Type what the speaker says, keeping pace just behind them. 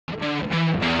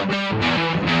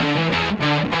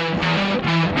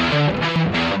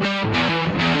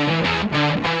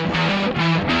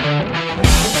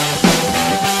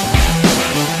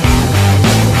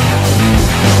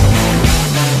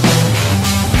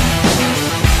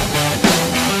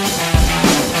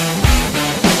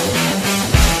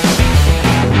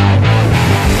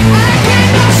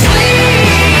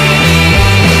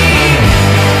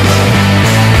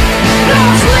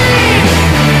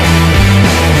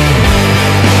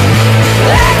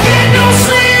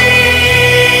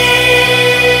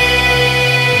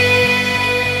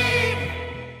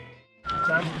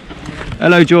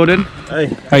Hello Jordan.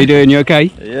 Hey. How you doing? You okay?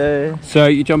 Yeah. So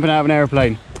you're jumping out of an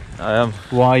aeroplane? I am.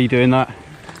 Why are you doing that?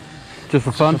 Just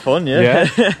for fun? Just for fun, yeah.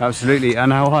 Yeah, absolutely.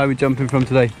 And how high are we jumping from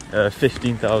today?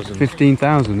 15,000.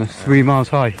 15,000, that's 3 miles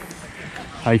high.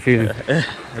 How you feeling?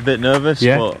 A bit nervous,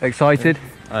 yeah, but excited?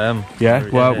 I am. Yeah,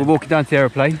 well, we're walking down to the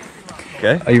aeroplane.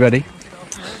 Okay. Are you ready?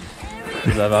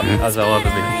 As I'll ever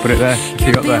be. Put it there,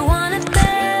 keep up there.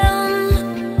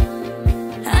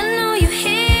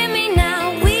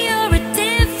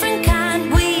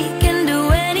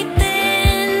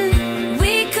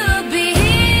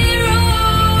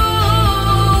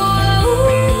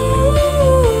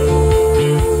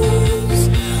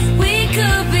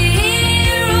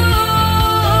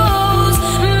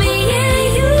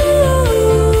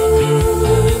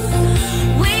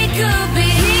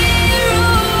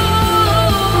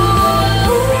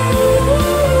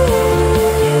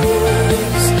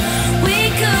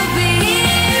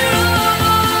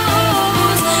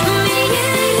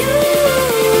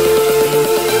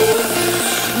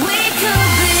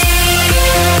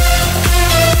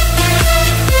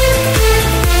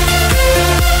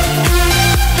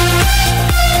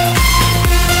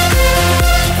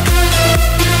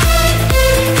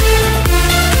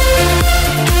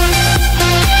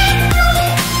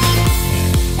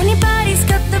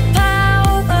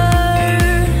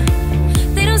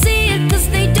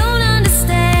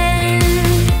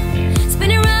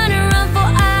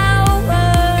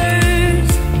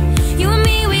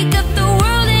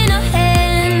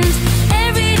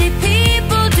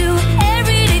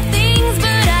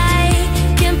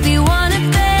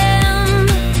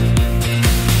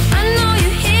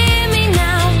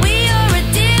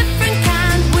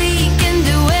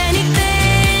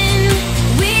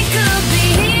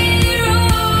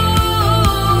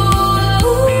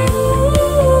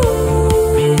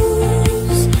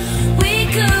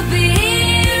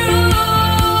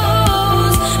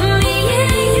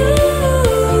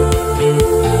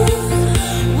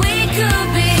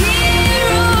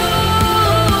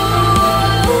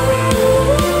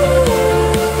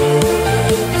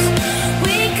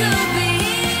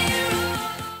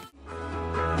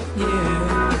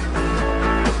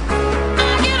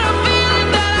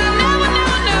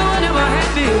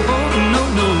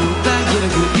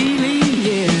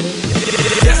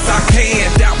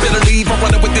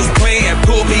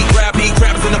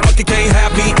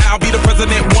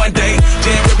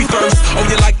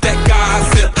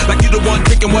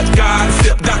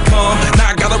 Whatgod.com. Now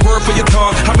I got a word for your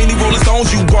tongue. How many Rolling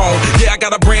Stones you want? Yeah, I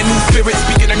got a brand new spirit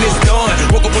speaking and it's done.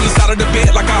 Woke up on the side of the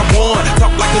bed like I won.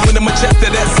 Talk like the wind in my chest to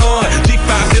that sun.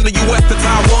 G5 in the US to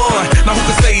Taiwan. Now who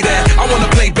can say that? I wanna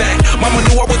play back. Mama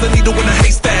knew I was a needle in a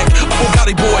haystack. A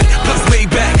Bugatti boy, plus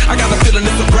Maybach. I got a feeling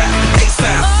it's a rap.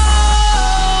 ASAP.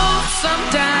 Oh,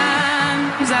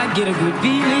 sometimes I get a good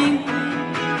feeling.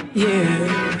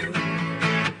 Yeah.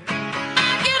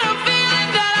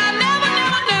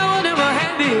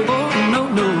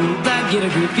 Get a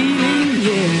good feeling,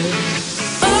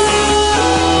 yeah.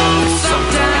 Oh,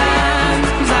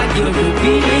 sometimes I get a good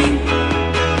feeling,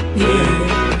 yeah.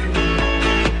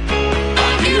 I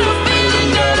get a feeling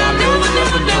that I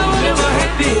never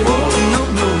had before.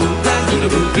 I get a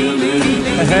good feeling.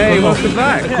 Hey, welcome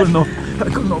back. I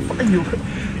could not find you.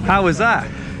 How was that?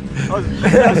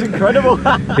 That was incredible.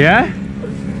 Yeah?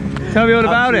 Tell me all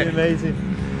about it. Amazing.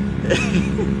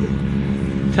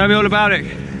 Tell me all about it,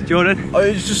 Jordan. Oh,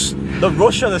 it was just the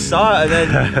rush at the start, and then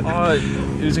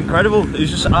it was incredible. It was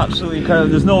just absolutely incredible.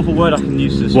 There's no other word I can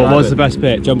use to describe What was the best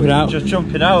bit? Jumping out? Just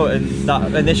jumping out and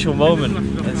that initial moment.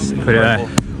 It's Put it there.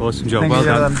 incredible. Awesome job. Well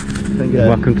done. Thank you.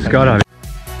 Welcome to skydiving.